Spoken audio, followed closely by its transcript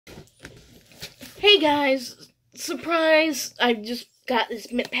Hey guys, surprise, I just got this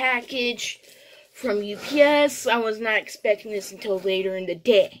package from UPS. I was not expecting this until later in the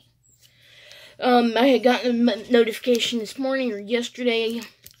day. I had gotten a notification this morning or yesterday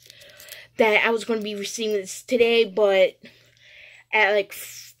that I was going to be receiving this today, but at like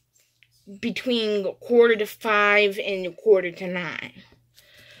between 4:45 and 4:45.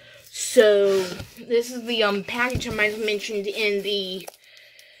 So, this is the package I might have mentioned in the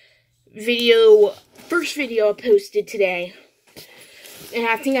first video I posted today. And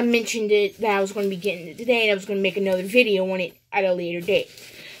I think I mentioned it that I was going to be getting it today, and I was going to make another video on it at a later date.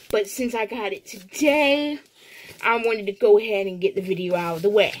 But since I got it today, I wanted to go ahead and get the video out of the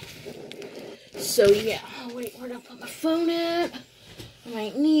way. So yeah, wait, where'd I put my phone at? I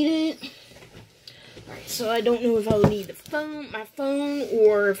might need it. Alright, so I don't know if I'll need my phone,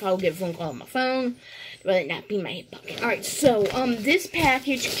 or if I'll get a phone call on my phone. But not be my hip pocket. Alright, so, this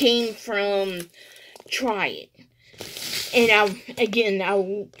package came from Tryit. And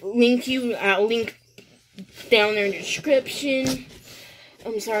I'll link down there in the description.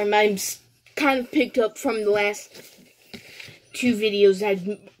 I'm sorry, mine's kind of picked up from the last two videos I've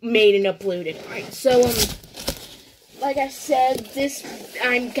made and uploaded. Alright, so, like I said, this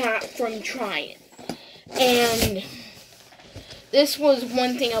I got from Tryit. And this was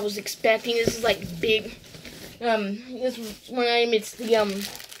one thing I was expecting. This is like big. This was one item. It's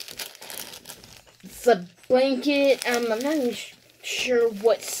a blanket. I'm not even sure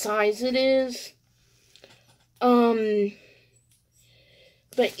what size it is. But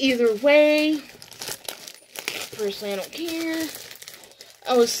either way, personally, I don't care.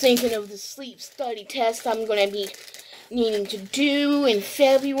 I was thinking of the sleep study test I'm gonna be needing to do in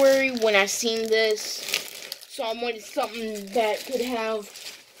February when I seen this. So I wanted something that could have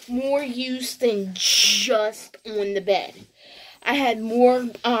more use than just on the bed. I had more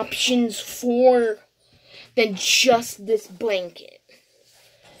options than just this blanket.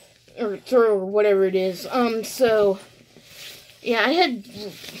 Or throw, or whatever it is. So, yeah, I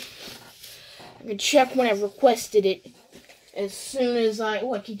could check when I requested it. As soon as I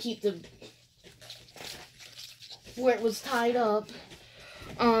could keep where it was tied up.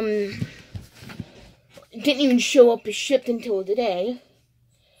 It didn't even show up as shipped until today.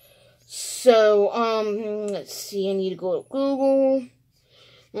 So, let's see, I need to go to Google.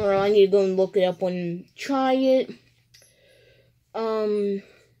 Or I need to go and look it up on Tryit.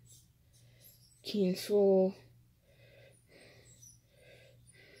 Cancel.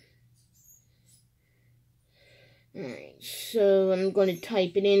 Alright, so I'm going to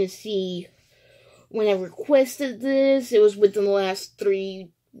type it in and see when I requested this. It was within the last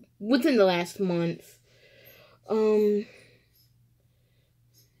month.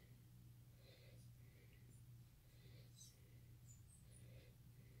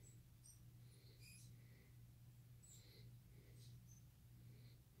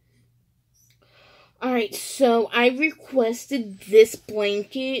 Alright, so I requested this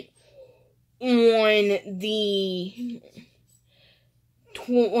blanket on the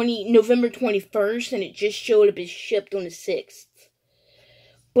November 21st, and it just showed up as shipped on the 6th.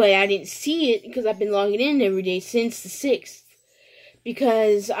 But I didn't see it because I've been logging in every day since the 6th.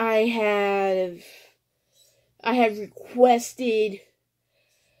 Because I had requested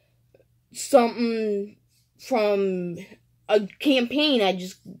something from a campaign I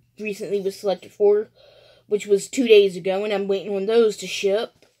just recently was selected for, which was 2 days ago, and I'm waiting on those to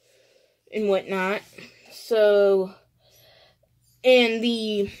ship and whatnot. So, and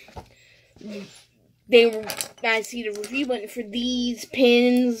I see the review button for these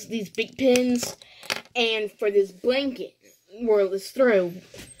pins, these big pins, and for this blanket, wordless throw.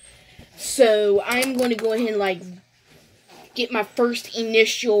 So, I'm going to go ahead and, get my first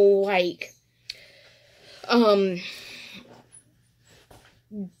initial,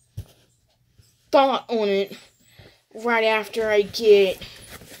 thought on it right after I get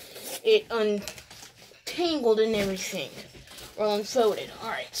it untangled and everything. Or unfolded.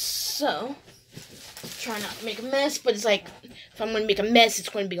 Alright, so try not to make a mess, but it's like, if I'm going to make a mess, it's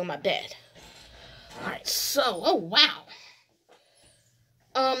going to be on my bed. Alright, so, oh wow.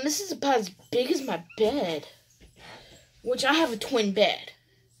 This is about as big as my bed. Which, I have a twin bed.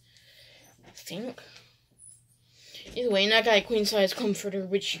 I think. Either way, and I got a queen size comforter,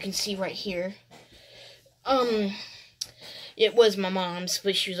 which you can see right here. It was my mom's,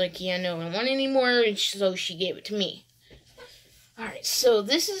 but she was like, yeah, no, I don't want it anymore, and so she gave it to me. Alright, so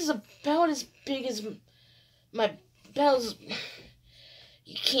this is about as big as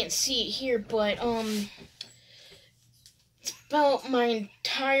you can't see it here, but, it's about my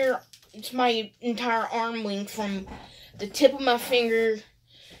entire arm length from the tip of my finger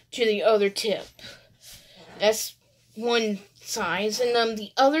to the other tip. That's one size, and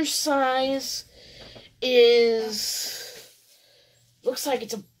the other size is, looks like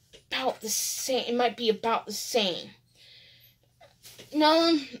it's about the same. It might be about the same.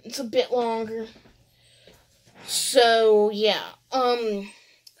 No, it's a bit longer. So yeah, I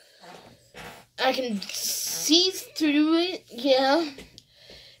can see through it, yeah.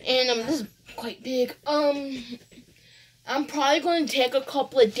 And this is quite big. I'm probably going to take a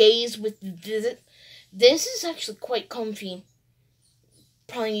couple of days with this. This is actually quite comfy.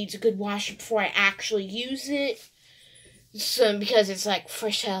 Probably needs a good wash before I actually use it. So, because it's like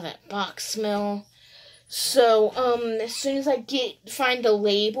fresh out of that box smell. So, as soon as I find the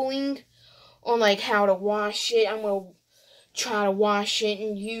labeling on like how to wash it, I'm going to try to wash it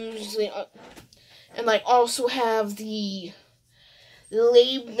and use it. And like also have the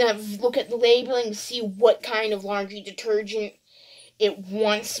look at the labeling to see what kind of laundry detergent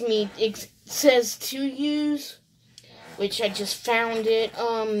it says to use, which I just found it.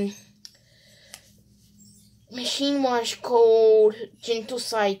 Machine wash cold, gentle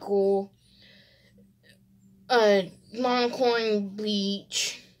cycle, non-chlorine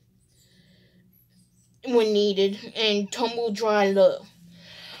bleach when needed, and tumble dry low.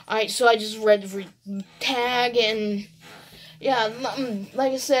 Alright, so I just read the tag, and yeah,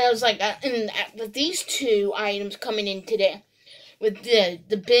 like I said, I was like, with these two items coming in today, with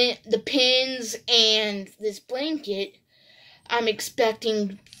the pins and this blanket, I'm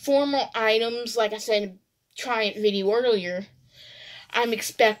expecting 4 more items. Like I said in a Tryit video earlier, I'm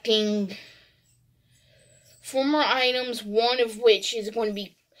expecting 4 more items, one of which is going to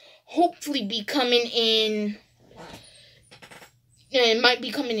hopefully be coming in, and it might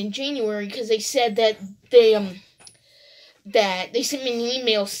be coming in January, because they said that they sent me an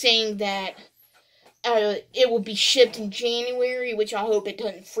email saying that it will be shipped in January, which I hope it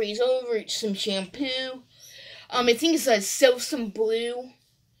doesn't freeze over. It's some shampoo. I think it's a Silsum Blue.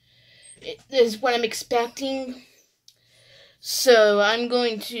 It is what I'm expecting. So I'm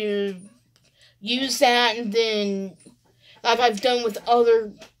going to use that, and then, like I've done with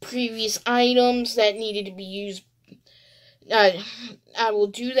other previous items that needed to be used, I will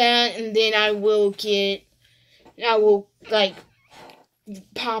do that, and then I will like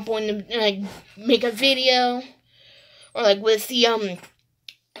pop on and like make a video, or like with the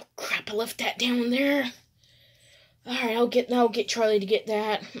crap, I left that down there. Alright, I'll get Charlie to get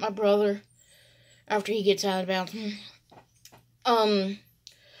that, my brother, after he gets out of the bathroom.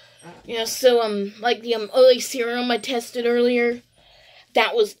 Yeah, so like the Olay serum I tested earlier,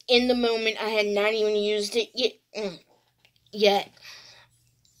 that was in the moment. I had not even used it yet.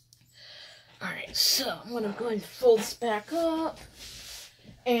 Alright, so I'm gonna go ahead and fold this back up,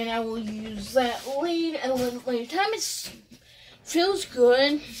 and I will use that at a little later time. It feels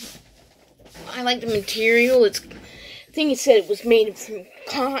good. I like the material. I think it said it was made from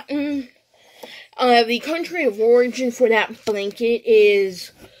cotton. The country of origin for that blanket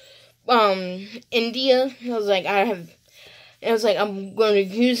is India. I was like, I'm going to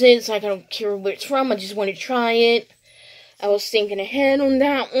use it. It's like, I don't care where it's from. I just want to try it. I was thinking ahead on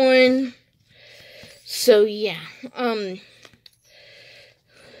that one. So yeah,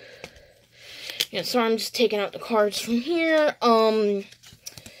 yeah. So I'm just taking out the cards from here.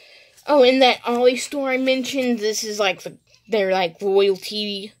 Oh, in that Ollie store I mentioned, this is like their like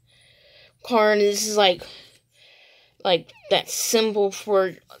royalty card. This is like that symbol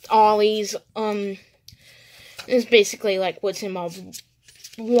for Ollie's. It's basically like what's in my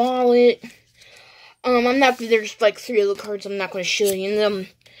wallet. There's like 3 other cards I'm not going to show you. And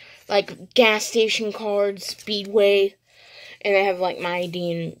like gas station cards, Speedway, and I have like my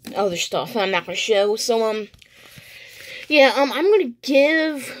ID and other stuff I'm not going to show. So, yeah, I'm going to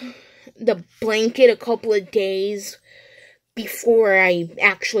give the blanket a couple of days before I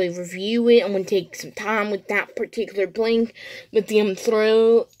actually review it. I'm going to take some time with that particular blanket, with the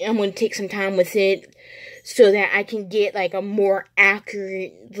throw. I'm going to take some time with it so that I can get like a more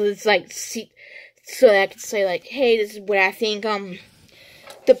accurate, like, so that I can say like, hey, this is what I think.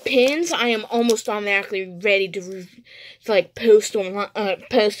 The pins, I am almost automatically ready to like post on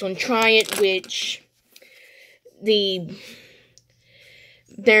Tryit, which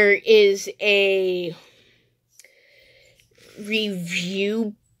there is a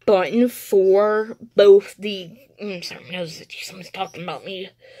review button for both the. Sorry, my nose, someone's talking about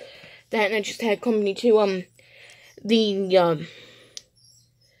me. That, and I just had company too.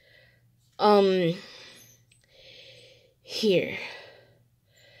 Here.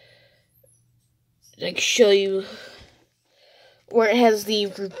 Like, show you where it has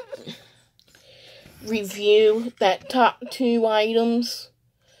the review, that top 2 items.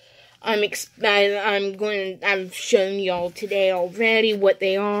 I've shown y'all today already what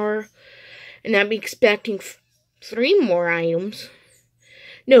they are, and I'm expecting 3 more items.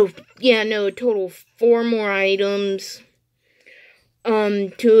 A total of 4 more items.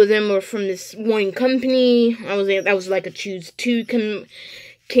 2 of them are from this one company. That was like a choose 2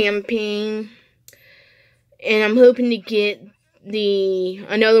 campaign, and I'm hoping to get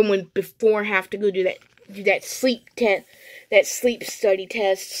another one before I have to go do that sleep study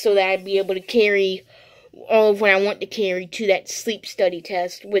test, so that I'd be able to carry all of what I want to carry to that sleep study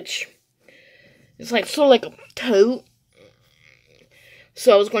test, which is like sort of like a tote.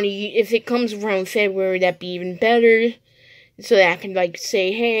 So I was going to, if it comes around February, that'd be even better, so that I can like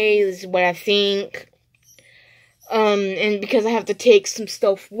say, hey, this is what I think. And because I have to take some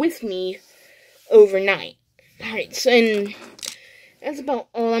stuff with me overnight. Alright, so and that's about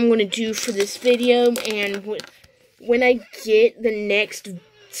all I'm going to do for this video, and when I get the next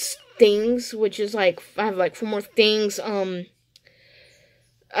things, which is like, I have like 4 more things, I'm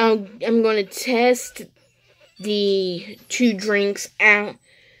going to test the 2 drinks out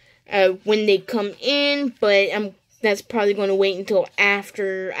when they come in, but that's probably going to wait until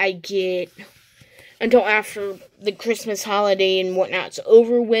after the Christmas holiday and whatnot's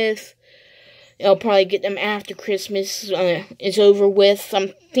over with. I'll probably get them after Christmas is over with,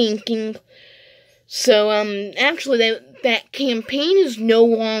 I'm thinking. So, actually, that campaign is no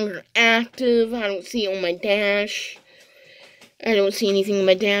longer active. I don't see it on my dash. I don't see anything on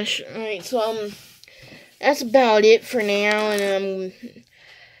my dash. Alright, so, that's about it for now, and,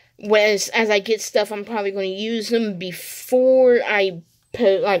 as I get stuff, I'm probably going to use them before I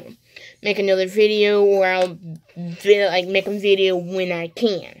make another video, or I'll, make a video when I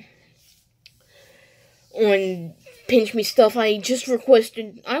can. On Pinch Me stuff, I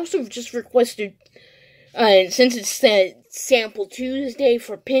also just requested, since it's Sample Tuesday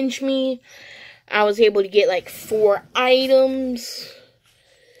for Pinch Me, I was able to get like 4 items.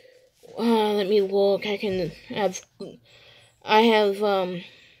 Let me look. I have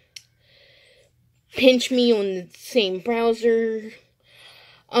Pinch Me on the same browser.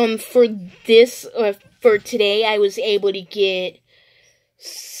 For today, I was able to get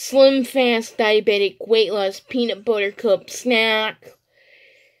Slim Fast Diabetic Weight Loss Peanut Butter Cup Snack,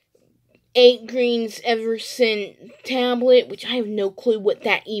 8 Greens Evercent Tablet, which I have no clue what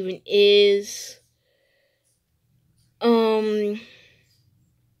that even is.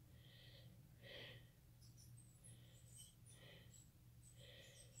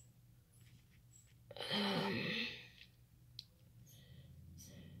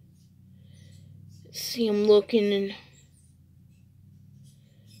 See, I'm looking,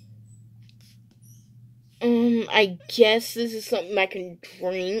 and I guess this is something I can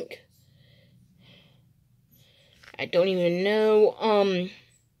drink. I don't even know.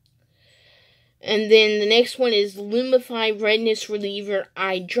 And then the next one is Lumify Redness Reliever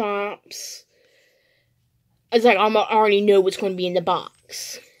Eye Drops. It's like I already know what's going to be in the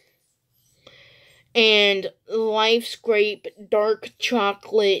box. And Life's Grape Dark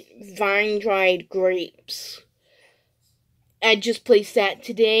Chocolate Vine Dried Grapes. I just placed that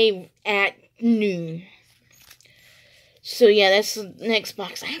today at noon. So yeah, that's the next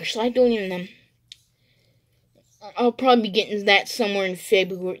box. Actually, I don't even know. I'll probably be getting that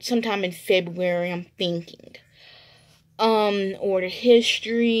sometime in February, I'm thinking. Order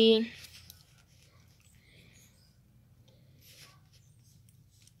history.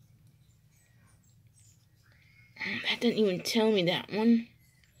 That doesn't even tell me that one.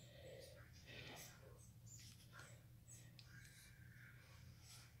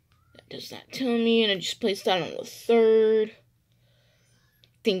 That does not tell me, and I just placed that on the 3rd. I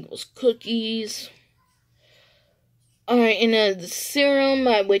think it was cookies. Alright, and the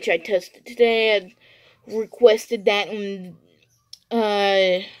serum, which I tested today, I requested that on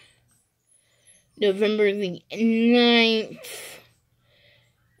November the 9th.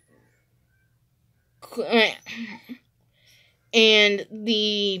 And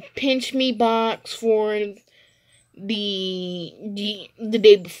the Pinch Me box for the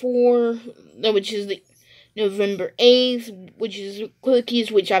day before, which is the November 8th, which is cookies,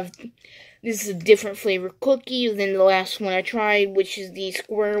 this is a different flavor cookie than the last one I tried, which is the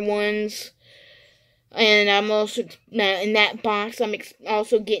square ones. And I'm also, in that box, I'm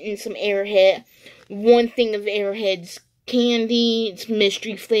also getting some Airhead, 1 thing of Airhead's candy. It's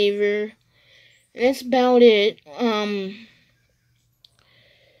mystery flavor. And that's about it.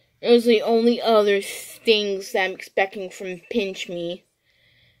 Those are the only other things that I'm expecting from Pinch Me.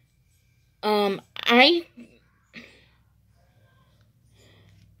 I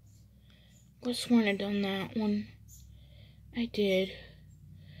was sworn I'd done that one. I did.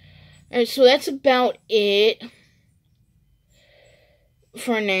 Alright, so that's about it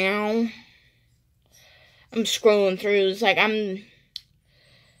for now. I'm scrolling through. It's like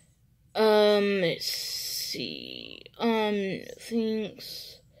let's see.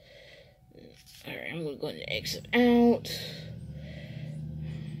 Things. Alright, I'm going to exit out.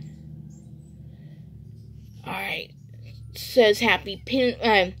 Alright. It says happy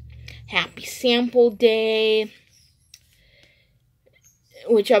sample day.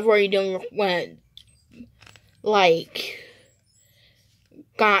 Which I've already done, like,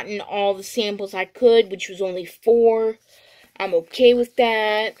 gotten all the samples I could, which was only 4. I'm okay with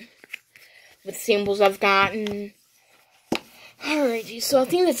that, with samples I've gotten. Alrighty, so I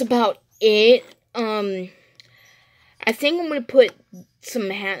think that's about it. I think I'm gonna put some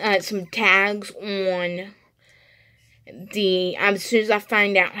tags on as soon as I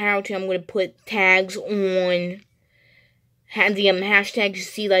find out how to, I'm gonna put tags on the hashtags you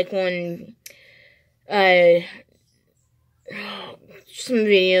see, like, on some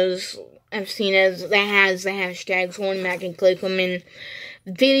videos I've seen that has the hashtags on them. I can click them, and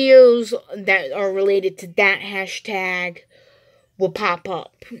videos that are related to that hashtag will pop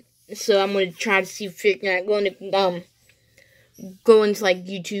up. So I'm going to try to see if go into like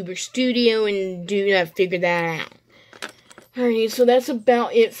YouTube or Studio and figure that out. Alright, so that's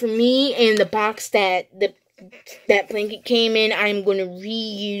about it for me, and the box that blanket came in, I'm going to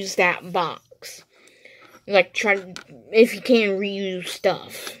reuse that box. Like, if you can, reuse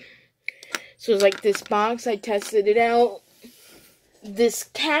stuff. So it's like this box, I tested it out. This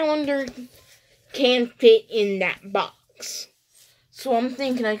calendar can fit in that box. So I'm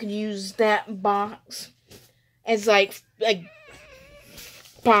thinking I could use that box as like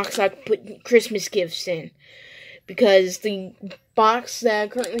box I could put Christmas gifts in. Because the box that I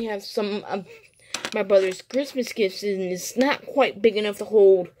currently have some of my brother's Christmas gifts in is not quite big enough to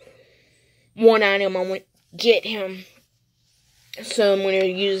hold one item I want to get him. So I'm going to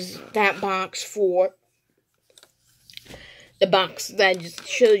use that box for the box that I just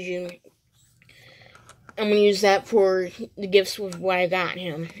showed you. I'm going to use that for the gifts with what I got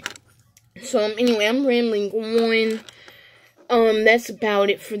him. So anyway, I'm rambling on. That's about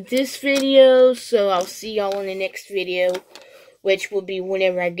it for this video. So I'll see y'all in the next video, which will be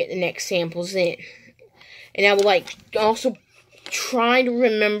whenever I get the next samples in. And I would also try to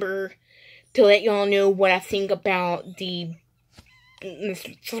remember to let y'all know what I think about the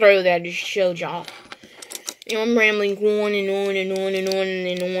throw that I just showed y'all. You know, I'm rambling on and on and on and on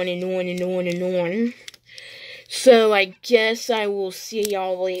and on and on and on and on. So I guess I will see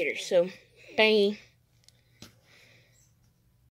y'all later. So, bye.